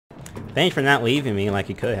Thanks for not leaving me like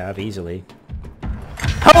you could have easily.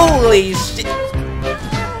 Holy shit!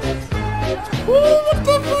 Ooh, what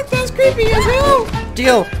the fuck? That's creepy as hell!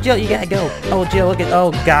 Jill, you gotta go. Oh, Jill, look at.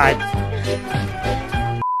 Oh, God.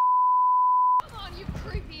 Come on, you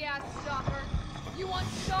creepy ass stalker. You want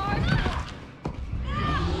stars?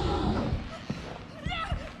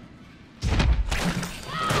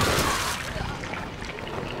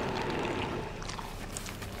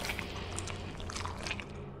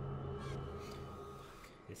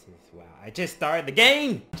 This is wow. I just started the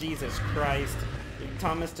game. Jesus Christ,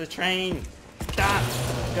 Thomas the Train. Stop.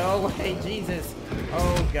 Go away, Jesus.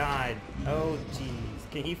 Oh God. Oh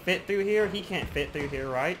jeez. Can he fit through here? He can't fit through here,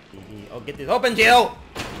 right? Oh, get this open, Jill.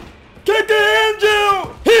 Get in,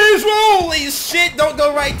 Jill. He's holy shit. Don't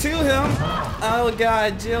go right to him. Oh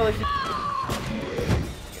God, Jill. If you...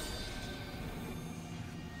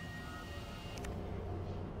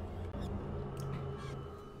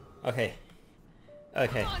 Okay.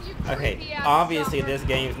 Okay. Okay. Obviously, this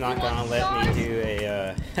game's not gonna let me do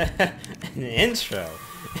a an intro.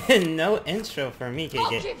 No intro for me. I'll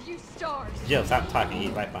give you stars. Jill, stop talking.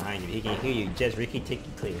 He's right behind you. He can hear you. Just Ricky, take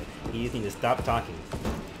you clear. You just need to stop talking.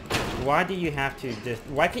 Why do you have to just?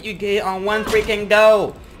 Why can't you get it on one freaking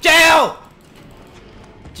go? Jill!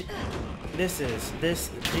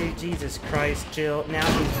 Jesus Christ, Jill. Now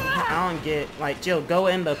I don't get like Jill. Go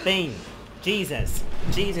in the thing. Jesus,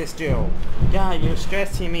 Jill. God, you're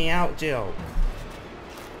stressing me out, Jill.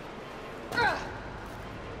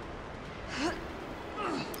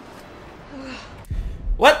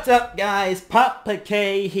 What's up, guys? Papa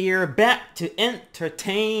K here, back to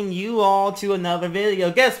entertain you all to another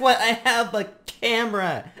video. Guess what? I have a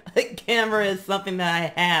camera. A camera is something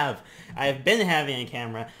that I have. I've been having a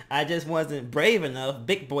camera. I just wasn't brave enough,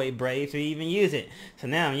 big boy brave, to even use it. So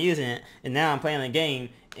now I'm using it, and now I'm playing a game,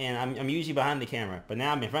 and I'm usually behind the camera, but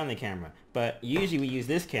now I'm in front of the camera. But usually we use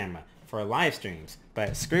this camera for live streams.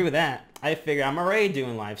 But screw that. I figure I'm already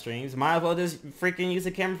doing live streams. Might as well just freaking use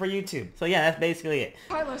the camera for YouTube. So yeah, that's basically it.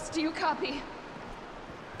 Carlos, do you copy?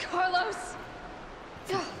 Carlos!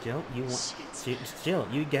 Jill, you want... Jill,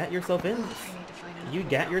 you got yourself in this. You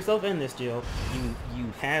got yourself in this, Jill.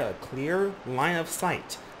 You had a clear line of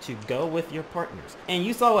sight to go with your partners. And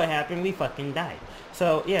you saw what happened. We fucking died.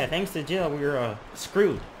 So yeah, thanks to Jill, we were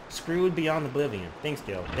screwed. Screwed beyond oblivion. Thanks,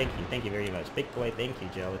 Jill. Thank you very much. Big boy, thank you,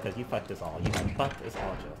 Jill, because you fucked us all. You fucked us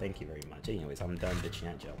all, Jill. Thank you very much. Anyways, I'm done bitching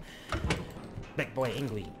at Jill. Big boy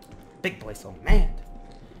angry. Big boy so mad.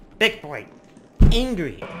 Big boy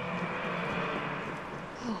angry. Oh,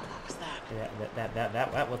 what was that?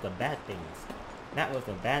 That was the bad things. That was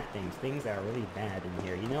the bad things. Things that are really bad in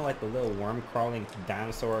here. You know, like the little worm crawling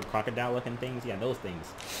dinosaur crocodile looking things? Yeah, those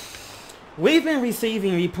things. We've been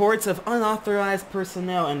receiving reports of unauthorized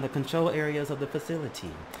personnel in the control areas of the facility.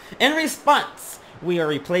 In response, we are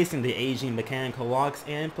replacing the aging mechanical locks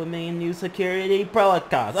and implementing new security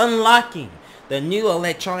protocols. Unlocking the new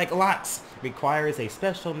electronic locks requires a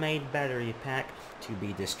special-made battery pack to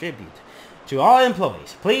be distributed. To all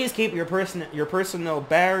employees, please keep your personal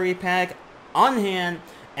battery pack on hand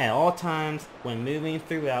at all times when moving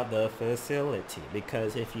throughout the facility,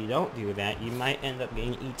 because if you don't do that, you might end up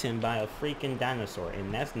getting eaten by a freaking dinosaur,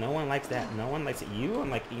 and that's, no one likes that. No one likes it. You don't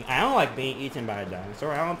like, I don't like being eaten by a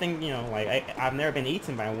dinosaur. I don't think, you know, like, I've never been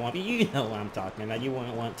eaten by one, but you know what I'm talking about. You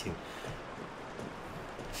wouldn't want to.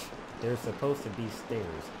 There's supposed to be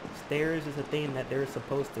stairs. Stairs is a thing that they're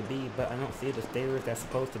supposed to be, but I don't see the stairs that's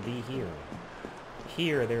supposed to be here.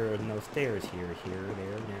 Here, there are no stairs here,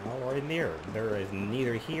 there, now, or there. There is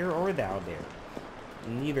neither here or thou there.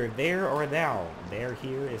 Neither there or thou. There,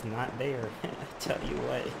 here is not there. I tell you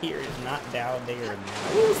what, here is not thou there.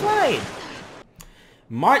 Ooh, slide!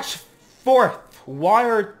 March 4th,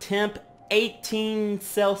 water temp 18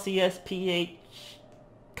 Celsius pH,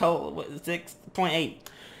 cold, 6.8.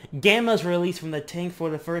 Gamma's released from the tank for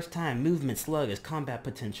the first time. Movement sluggish, combat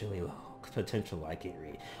potentially low. Potential, I can't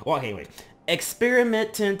read. Well, okay, wait.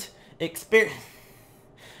 Experimented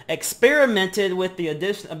with the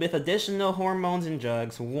additional hormones and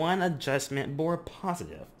drugs. One adjustment bore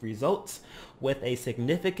positive. Results with a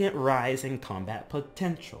significant rise in combat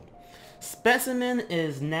potential. Specimen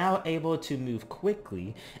is now able to move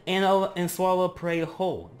quickly and swallow prey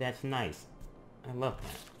whole. That's nice. I love that.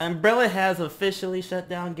 Umbrella has officially shut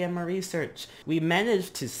down Gamma research. We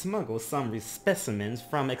managed to smuggle some specimens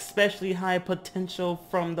from especially high potential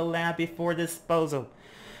from the lab before disposal.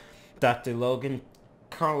 Dr. Logan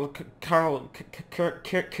Carlisle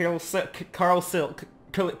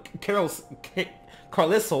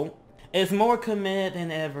is more committed than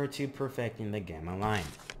ever to perfecting the Gamma line.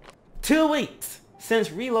 2 weeks since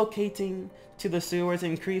relocating to the sewers,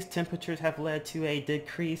 increased temperatures have led to a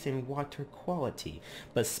decrease in water quality,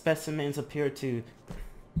 but specimens appear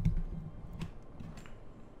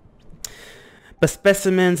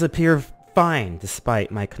fine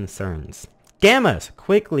despite my concerns. Gammas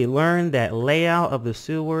quickly learned that layout of the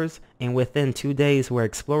sewers, and within 2 days were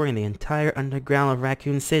exploring the entire underground of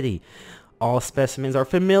Raccoon City. All specimens are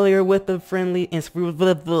familiar with and friendly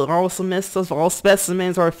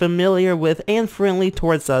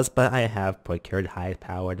towards us, but I have procured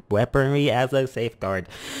high-powered weaponry as a safeguard.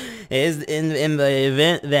 In the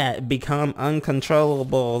event that become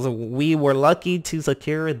uncontrollable, we were lucky to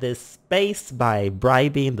secure this space by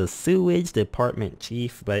bribing the sewage department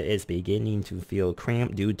chief, but it's beginning to feel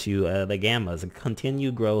cramped due to the Gammas'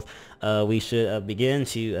 continued growth. We should begin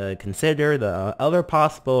to consider the other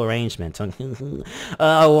possible arrangements.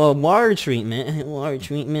 Water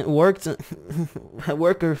treatment worked. A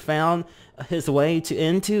worker found his way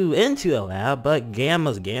into a lab, but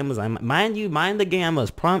Gammas, mind the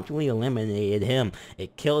Gammas promptly eliminated him.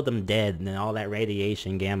 It killed him dead, and then all that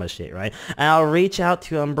radiation gamma shit, right? I'll reach out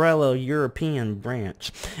to Umbrella European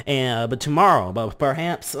branch, but tomorrow, but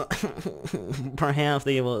perhaps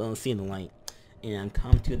they will see the light and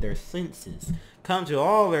come to their senses. Come to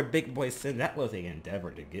all their big boy senses. That was an endeavor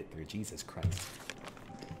to get through. Jesus Christ.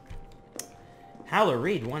 How to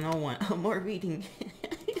read 101. Oh, more reading. I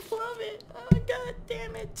love it. Oh, God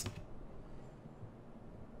damn it.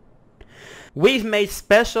 We've made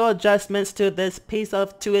special adjustments to this piece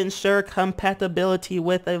to ensure compatibility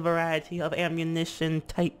with a variety of ammunition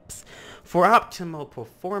types. For optimal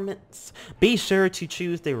performance, be sure to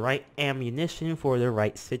choose the right ammunition for the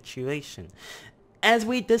right situation. As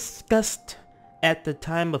we discussed at the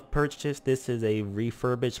time of purchase, this is a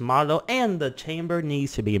refurbished model and the chamber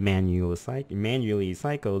needs to be manually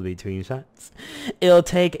cycled between shots. It'll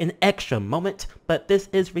take an extra moment, but this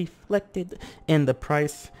is reflected in the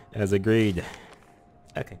price as agreed.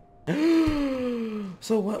 Okay.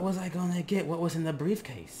 So what was I gonna get? What was in the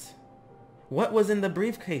briefcase? What was in the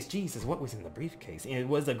briefcase? Jesus, what was in the briefcase? And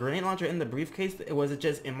was a grenade launcher in the briefcase? Was it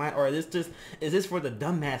just in my, or is this for the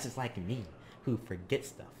dumbasses like me who forget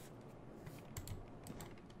stuff?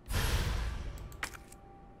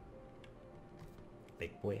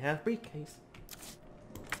 Big boy have briefcase.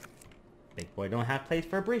 Big boy don't have place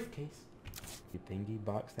for a briefcase. You thingy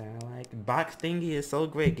box that I like. Box thingy is so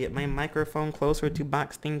great. Get my microphone closer to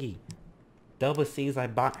box thingy. Double C's I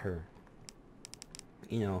bought her.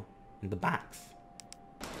 You know, in the box.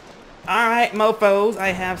 Alright, mofos. I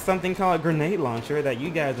have something called a grenade launcher that you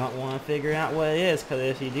guys don't want to figure out what it is. Because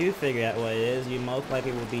if you do figure out what it is, you most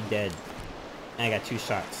likely will be dead. And I got 2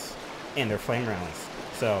 shots. And they're flame rounds.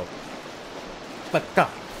 So, fuck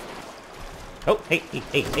off. Oh, hey.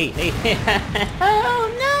 Oh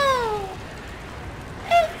no!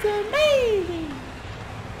 It's amazing!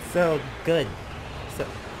 So good. So...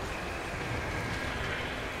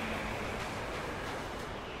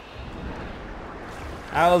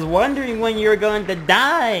 I was wondering when you were going to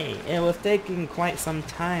die. It was taking quite some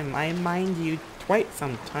time. I mind you, quite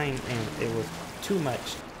some time, and it was too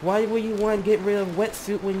much. Why would you want to get rid of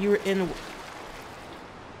wetsuit when you were in...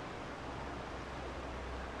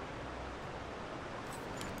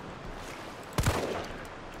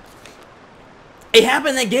 It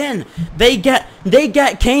happened again. They got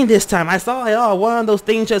Kane this time. I saw it all. One of those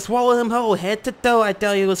things just swallowed him whole, head to toe. I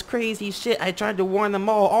tell you, it was crazy shit. I tried to warn them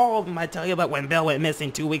all of them. I tell you, but when Bill went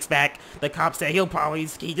missing 2 weeks back, the cops said he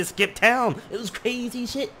just skipped town. It was crazy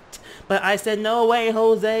shit. But I said, no way,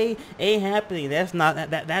 Jose, ain't happening. That's not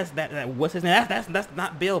what's his name? That's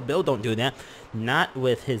not Bill. Bill don't do that. Not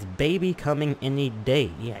with his baby coming any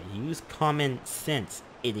day. Yeah, use common sense.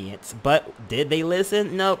 Idiots. But did they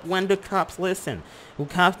listen? No. When do cops listen? Well,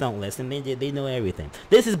 cops don't listen. They know everything.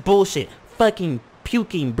 This is bullshit. Fucking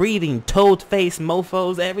puking, breathing, toad-faced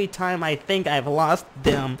mofos. Every time I think I've lost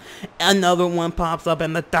them, another one pops up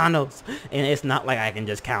in the tunnels. And it's not like I can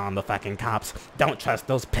just count on the fucking cops. Don't trust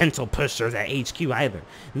those pencil pushers at HQ either.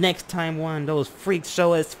 Next time one of those freaks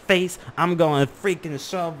show his face, I'm going to freaking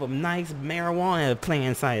shove a nice marijuana plant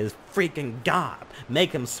inside his freaking gob.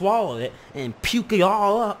 Make him swallow it and puke it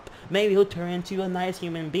all up. Maybe he'll turn into a nice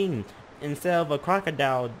human being instead of a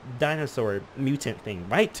crocodile dinosaur mutant thing,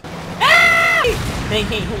 right? Back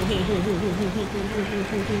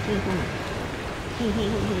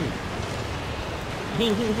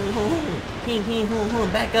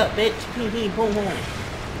up, bitch.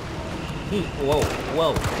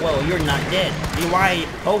 Whoa, you're not dead. Why?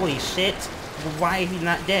 Holy shit. Why is he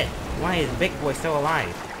not dead? Why is Big Boy still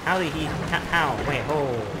alive? How did he, how? Wait,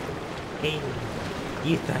 oh. Hey,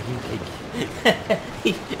 you thought you could.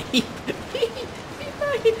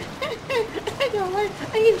 what?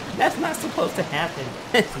 I mean, that's not supposed to happen.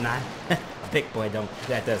 It's not. Big boy, don't.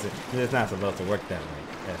 That doesn't. It's not supposed to work that way.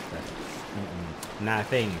 That's not a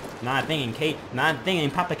thing. Not a thing in K. Not a thing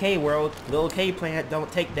in Papa K world. Little K planet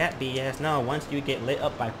don't take that BS. No, once you get lit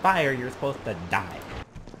up by fire, you're supposed to die.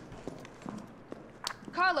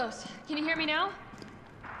 Carlos, can you hear me now?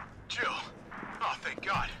 Jill. Oh, thank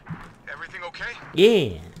God. Everything okay?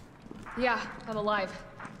 Yeah. Yeah, I'm alive.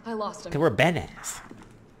 I lost him. Cause we're badass.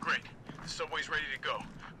 Great. The subway's ready to go.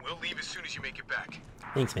 We'll leave as soon as you make it back.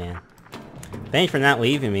 Thanks, man. Thanks for not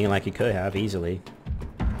leaving me like you could have easily.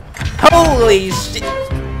 Holy shit!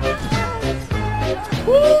 Ooh,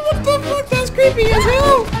 what the fuck? That's creepy as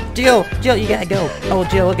hell! Jill, you gotta go. Oh,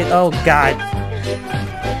 Jill, look at. Oh, God.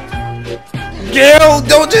 Jill,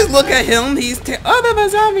 don't just look at him. He's. Oh, there's a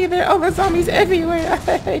zombie there. Oh, there's zombies everywhere.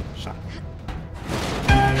 Shut up.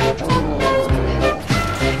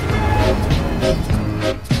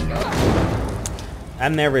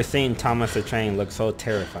 I've never seen Thomas the Train look so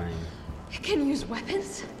terrifying. He can use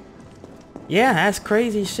weapons? Yeah, that's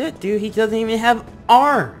crazy shit, dude. He doesn't even have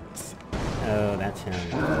arms. Oh, that's him.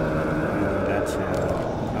 Oh, that's him.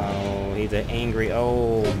 Oh, he's an angry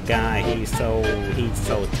old guy. He's so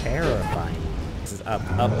terrifying. This is up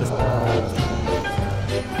the stairs.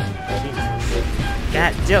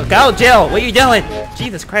 God, Jill, go, Jill! What are you doing?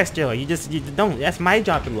 Jesus Christ, Jill, you don't. That's my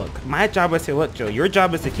job to look. My job is to look, Jill. Your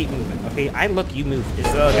job is to keep moving. Okay, I look, you move. It's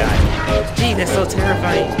oh God. Gee, that's so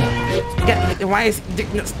terrifying. Why is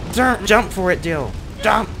jump for it, Jill?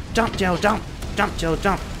 Jump, Jill, jump, Jill,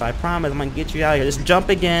 jump. I promise, I'm gonna get you out of here. Just jump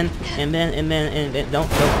again, and then don't.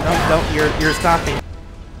 You're stopping.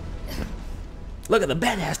 Look at the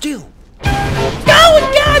badass Jill.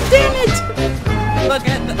 Oh God damn it! Look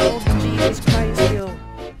at the oh Jesus Christ, Jill.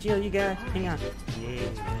 Jill, you gotta hang on. Yes.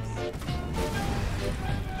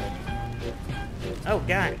 Oh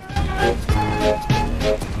God.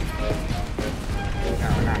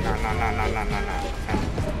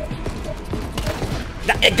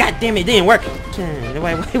 No. God damn it, it didn't work.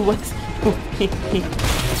 What's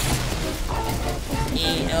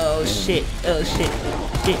oh shit.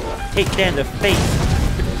 Take that in the face.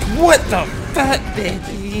 What the fuck?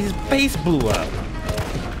 His face blew up.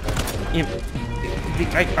 Are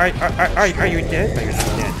you dead? No,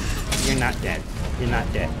 you're not dead. You're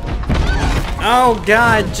not dead. Oh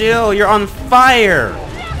God, Jill, you're on fire.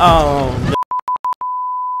 Oh no.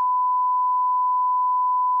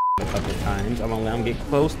 A couple times. I'm gonna let him get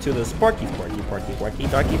close to the Sparky,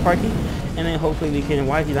 darky, and then hopefully we can.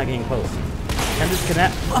 Why is he not getting close? Can I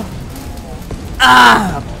disconnect? Oh.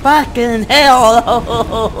 Ah, fucking hell!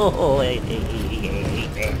 Oh, I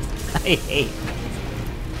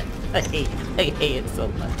hate it so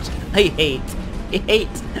much. I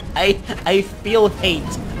feel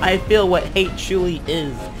hate. I feel what hate truly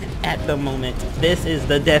is at the moment. This is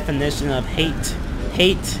the definition of hate.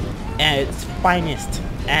 Hate at its finest.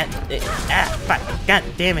 Fuck. God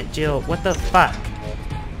damn it, Jill. What the fuck?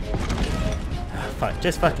 Oh, fuck.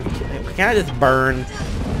 Just fucking kill it. Can I just burn?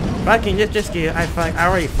 Fucking just get. I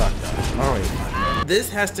already fucked up. This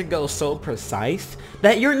has to go so precise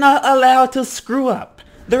that you're not allowed to screw up.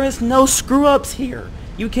 There is no screw ups here.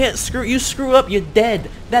 You can't screw. You screw up, you're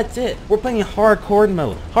dead. That's it. We're playing hardcore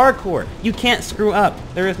mode. Hardcore. You can't screw up.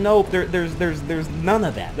 There is no. There's none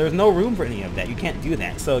of that. There's no room for any of that. You can't do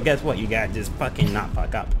that. So guess what? You gotta just fucking not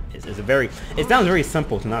fuck up. It's a very. It sounds very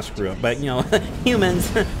simple to not screw up, but you know, humans,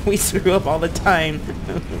 we screw up all the time.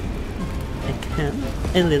 I come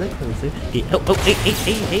a little closer. Oh,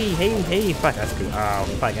 hey, fuck, that's good. Oh,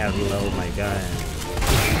 fuck, I reload, my god.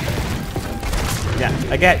 Yeah,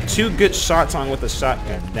 I got 2 good shots on with a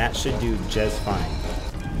shotgun. That should do just fine.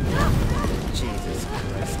 Jesus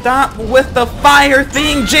Christ. Stop with the fire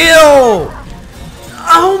thing, Jill!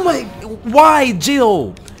 Oh my, why,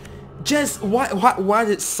 Jill? Just, why is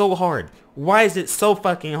it so hard? Why is it so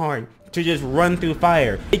fucking hard to just run through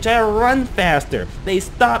fire? They try to run faster. They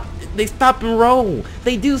stop and roll.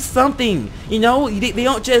 They do something, you know? They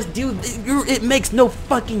don't just do, it makes no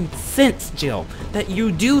fucking sense, Jill, that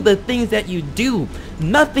you do the things that you do.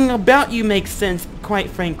 Nothing about you makes sense, quite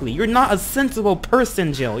frankly. You're not a sensible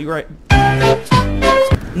person, Jill. You're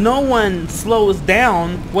no one slows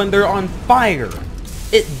down when they're on fire.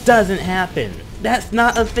 It doesn't happen. That's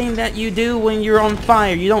not a thing that you do when you're on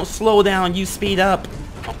fire. You don't slow down, you speed up.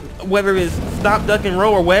 Whether it's stop, duck, and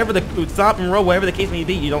roll, or whatever the stop and roll, whatever the case may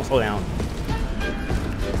be, you don't slow down.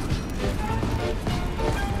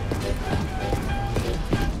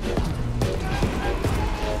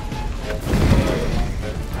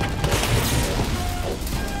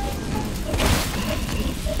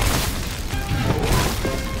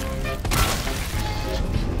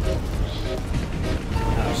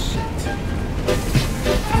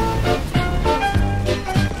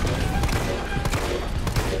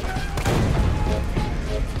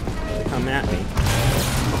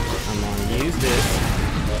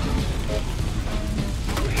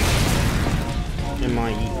 Come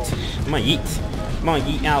on, yeet. Come on, yeet. Come on,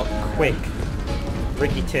 yeet out quick.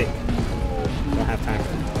 Ricky tick. Don't have time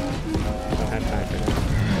for that. Don't have time for that.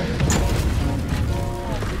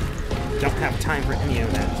 Don't have time for any of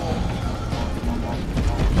that.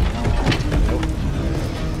 Nope.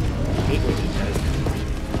 I hate what he does.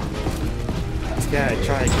 This guy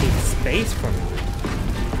try to keep space from me.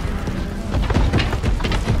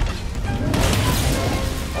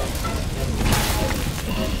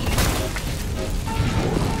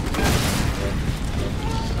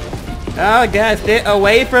 Oh, guys, get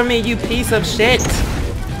away from me, you piece of shit!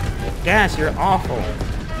 Gosh, you're awful.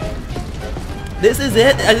 This is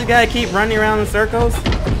it? I just gotta keep running around in circles?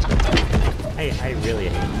 I really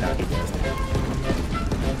hate how he does that.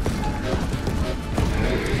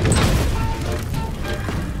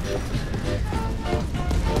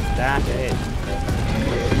 Stop it.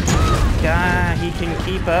 God, he can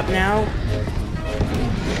keep up now?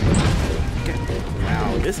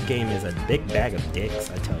 Wow, this game is a big bag of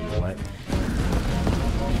dicks, I tell you what.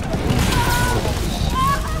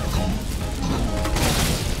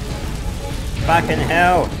 Fucking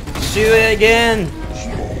hell! Shoot it again!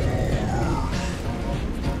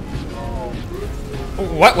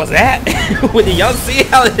 What was that? Did y'all see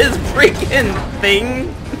how this freaking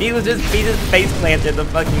thing? He just face planted the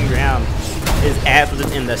fucking ground. His ass was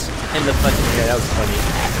just in the fucking air. That was funny.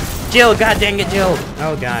 Jill, god dang it, Jill!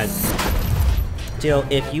 Oh god. Jill,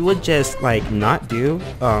 if you would just like not do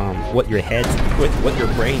what your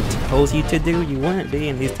brain tells you to do, you wouldn't be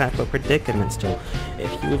in these type of predicaments, Jill.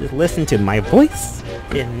 If you would just listen to my voice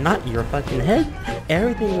and not your fucking head,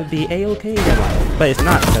 everything would be a-okay in your life. But it's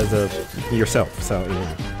not because of yourself, so you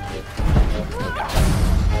know.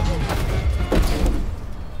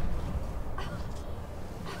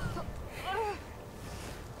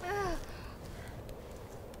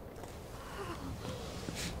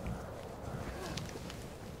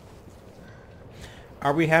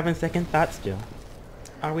 Are we having second thoughts, Jill?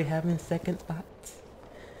 Are we having second thoughts?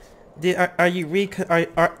 Are you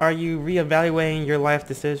reevaluating your life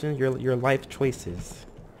decisions, your life choices?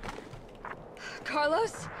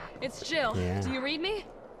 Carlos, it's Jill. Yeah. Do you read me?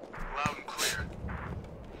 Loud and clear.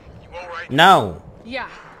 You alright? No. Yeah.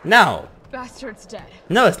 No. Bastard's dead.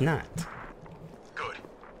 No, it's not. Good.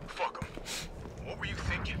 Fuck him. What were you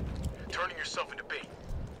thinking? Turning yourself into bait.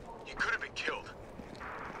 You could have been killed.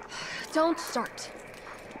 Don't start.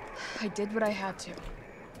 I did what I had to.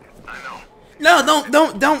 I know. No,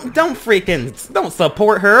 don't freaking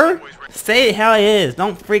support her. Say it how it is.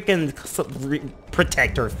 Don't freaking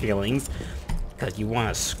protect her feelings because you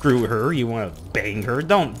want to screw her. You want to bang her.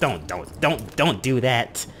 Don't do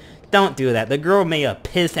that. Don't do that. The girl made a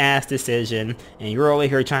piss ass decision, and you're over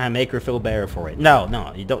here trying to make her feel better for it. No,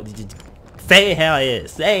 you don't. Say it how it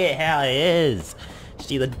is. Say it how it is.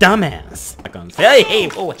 She's a dumbass. I can say, hey,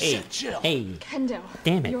 oh, hey, hey. Kendo,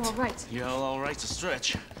 damn it. You're all right. Yeah, all right to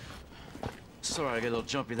stretch. Sorry, I got a little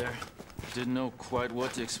jumpy there. Didn't know quite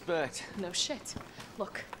what to expect. No shit.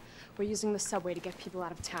 Look, we're using the subway to get people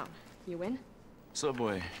out of town. You in?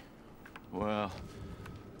 Subway. Well,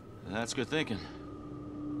 that's good thinking.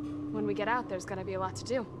 When we get out, there's gonna be a lot to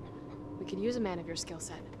do. We could use a man of your skill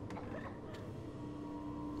set.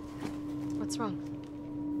 What's wrong?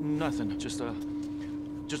 Nothing.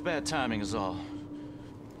 Just bad timing is all.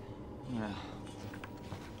 Yeah.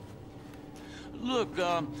 Look,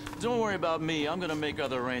 don't worry about me. I'm gonna make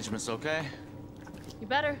other arrangements, okay? You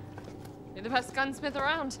better. You're the best gunsmith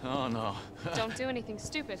around. Oh, no. Don't do anything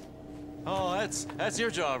stupid. Oh, that's your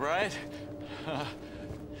job, right?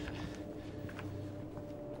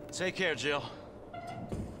 Take care, Jill.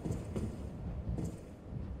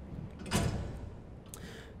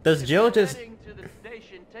 Does Jill just... Heading to the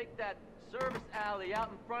station, take that service alley out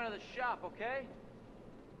in front of the shop, okay?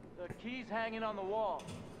 The key's hanging on the wall.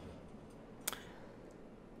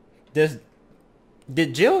 Did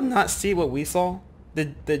Jill not see what we saw?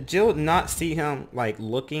 Did Jill not see him like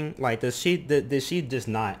looking? Like did she just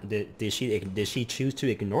not did she choose to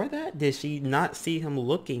ignore that? Did she not see him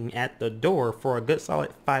looking at the door for a good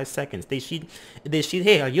solid 5 seconds? Did she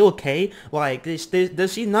hey, are you okay? Like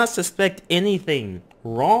does she not suspect anything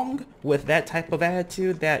wrong with that type of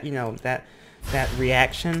attitude? That you know that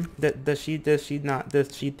reaction? Does she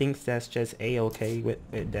thinks that's just a-okay with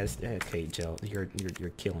it? That's okay, Jill. You're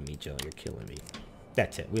killing me, Jill. You're killing me.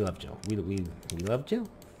 That's it. We love Jill. We love Jill.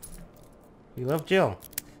 We love Jill.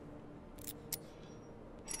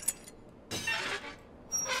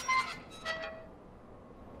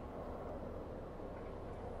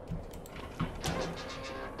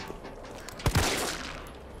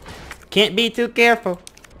 Can't be too careful.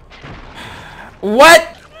 What?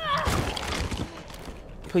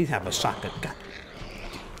 Please have a shotgun. God.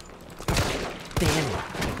 damn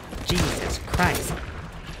it. Jesus Christ.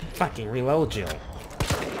 Fucking reload, Jill.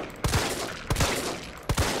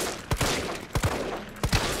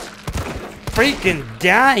 Freaking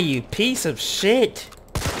die, you piece of shit.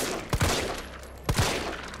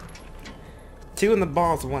 2 in the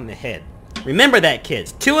balls, 1 in the head. Remember that,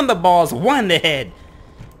 kids. 2 in the balls, 1 in the head.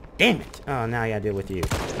 Damn it. Oh, now I gotta deal with you.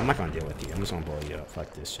 I'm not gonna deal with you. I'm just gonna blow you up.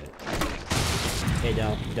 Fuck this shit. It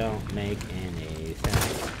don't make any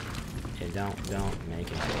sense. It don't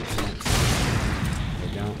make any sense.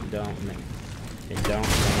 It don't make any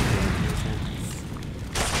sense.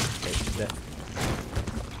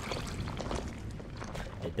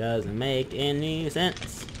 It doesn't make any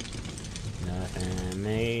sense. Nothing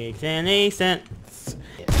makes any sense.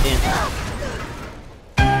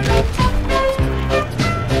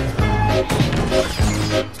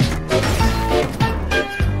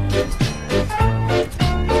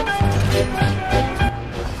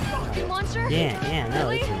 Monster? Yeah, no,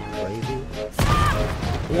 Really? it's crazy.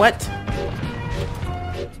 What?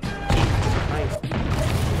 Jesus Christ.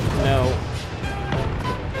 No.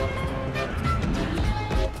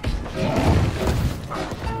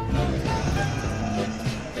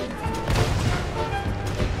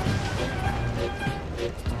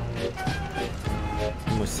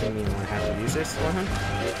 I'm assuming I have to use this on him.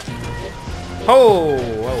 Oh!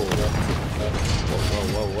 Whoa!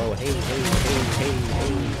 Whoa! Hey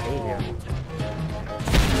there.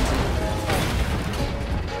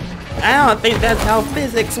 I don't think that's how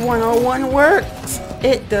Physics 101 works.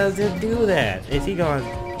 It doesn't do that. Is he gonna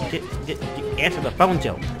answer the phone,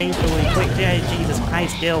 Joe? Painfully quick, Jesus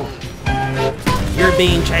Christ, Jill. You're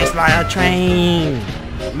being chased by a train.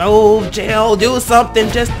 Move, Jill. Do something.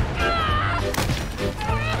 Just. Jesus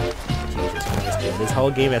Christ, Jill. This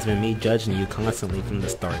whole game has been me judging you constantly from the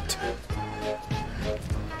start.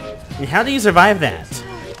 And how do you survive that?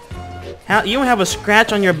 How you don't have a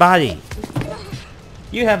scratch on your body?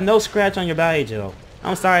 You have no scratch on your body, Jill.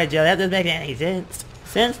 I'm sorry, Jill. That doesn't make any sense.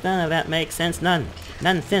 Sense? None of that makes sense. None.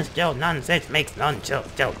 Nonsense, Jill. Nonsense makes none. Jill.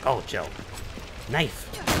 Go, Jill. Knife.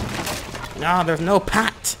 No, there's no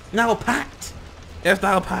pot. No pot. There's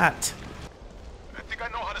no pot. I think I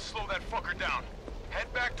know how to slow that fucker down.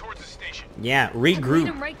 Head back towards the station. Yeah, And lead regroup.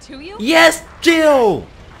 him right to you? Yes, Jill.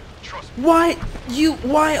 Trust me. Why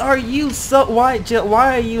are you so? Why, Jill?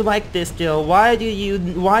 Why are you like this, Jill? Why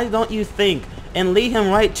don't you think and lead him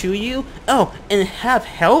right to you? Oh, and have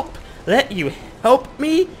help? Let you help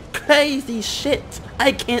me? Crazy shit!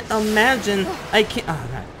 I can't imagine. I can't. Oh,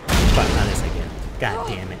 God. Fuck, not this again. God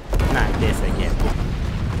damn it! Not this again.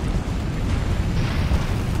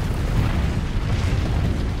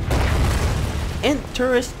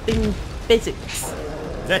 Interesting physics.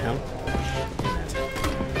 Is that him?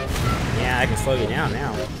 Yeah, I can slow you down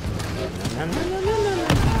now.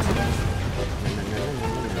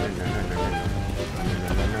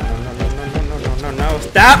 No,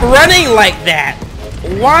 stop running like that!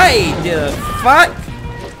 Why the fuck?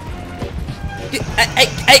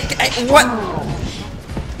 What?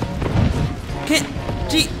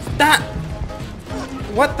 Gee, stop!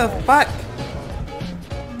 What the fuck?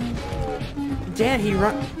 Dad, he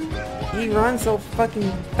runs so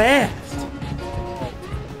fucking fast.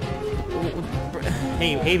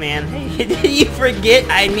 Hey man, hey, did you forget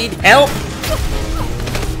I need help?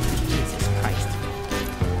 Jesus Christ.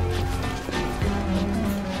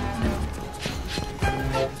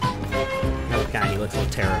 Oh god, he looks so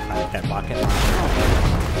terrified with that rocket launcher.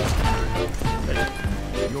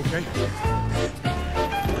 You okay?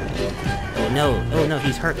 Oh no,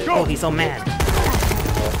 he's hurt. Oh, he's so mad.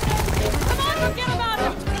 Come on, forget about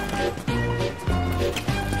him!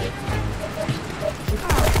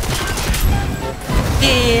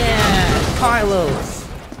 Yeah, Carlos.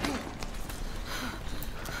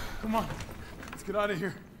 Come on. Let's get out of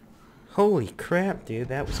here. Holy crap, dude,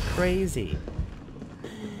 that was crazy.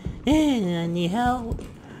 I need help.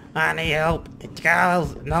 I need help.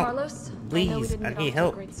 Carlos, no. Carlos, Please, I need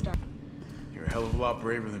help. You're a hell of a lot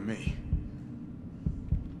braver than me.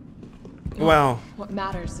 Well, What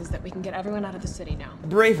matters is that we can get everyone out of the city now.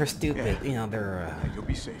 brave or stupid, Yeah. you know, they're You'll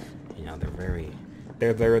be safe. you know,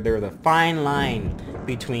 they're the fine line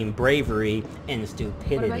between bravery and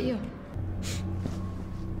stupidity. What about you?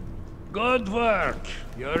 Good work.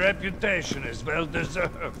 Your reputation is well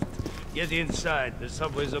deserved. Get inside. The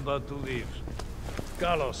subway's about to leave.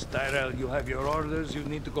 Carlos, Tyrell, you have your orders. You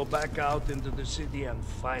need to go back out into the city and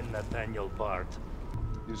find Nathaniel Bart.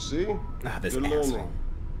 You see? Ah, this You're asshole. learning.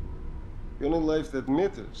 The only life that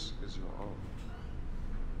matters is your own.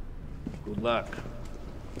 Good luck.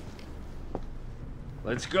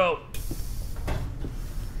 Let's go.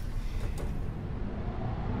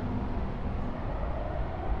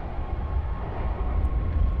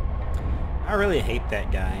 I really hate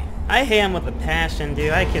that guy. I hate him with a passion,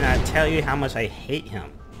 dude. I cannot tell you how much I hate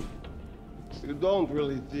him. You don't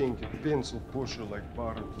really think a pencil pusher like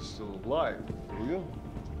Barrett is still alive, do you?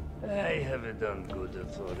 I have it on good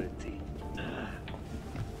authority.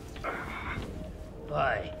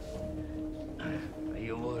 Why? Are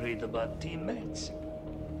you worried about teammates?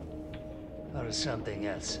 Or something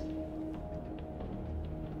else?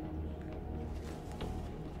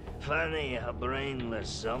 Funny how brainless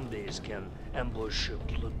zombies can ambush a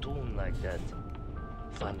platoon like that.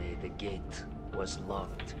 Funny the gate was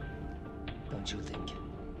locked. Don't you think?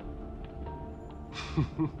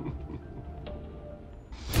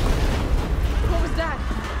 What was that?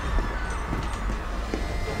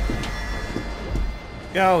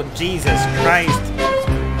 Oh, Jesus Christ.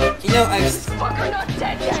 You know, Fucker not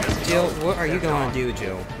dead yet! Jill, what are you going to do,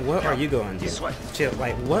 Jill? What are you going to do? Jill,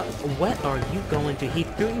 like, what are you going to... He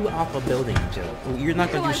threw you off a building, Jill. You're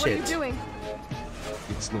not going to do Nikolai, shit. what are you doing?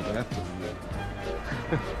 It's not happening yet.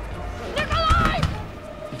 Nikolai!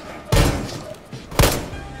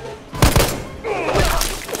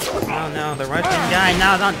 Oh no, the Russian guy.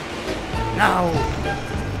 No, don't. No.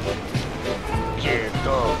 Get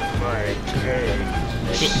off my cage.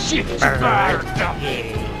 Shit bird.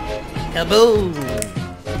 Yeah. Kaboom.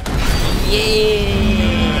 Yeah.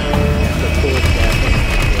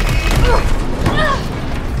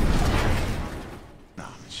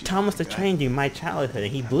 Thomas the Train Dude, my childhood,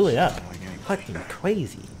 and he blew it up. Fucking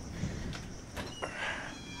crazy.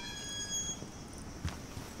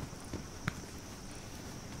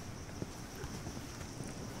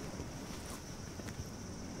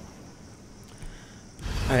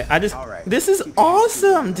 Alright, this is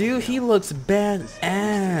awesome, dude. He looks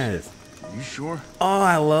badass. You sure? Oh,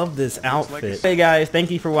 I love this outfit. Hey guys,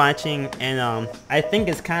 thank you for watching, and I think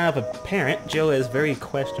it's kind of apparent Jill is very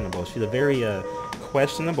questionable. She's a very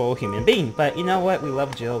questionable human being, but you know what? We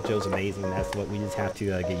love Jill. Jill's amazing. That's what we just have to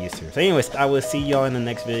get used to. So anyways, I will see y'all in the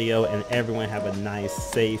next video, and everyone have a nice,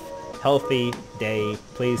 safe, healthy day.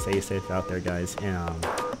 Please stay safe out there, guys, and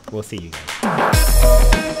we'll see you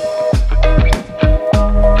guys.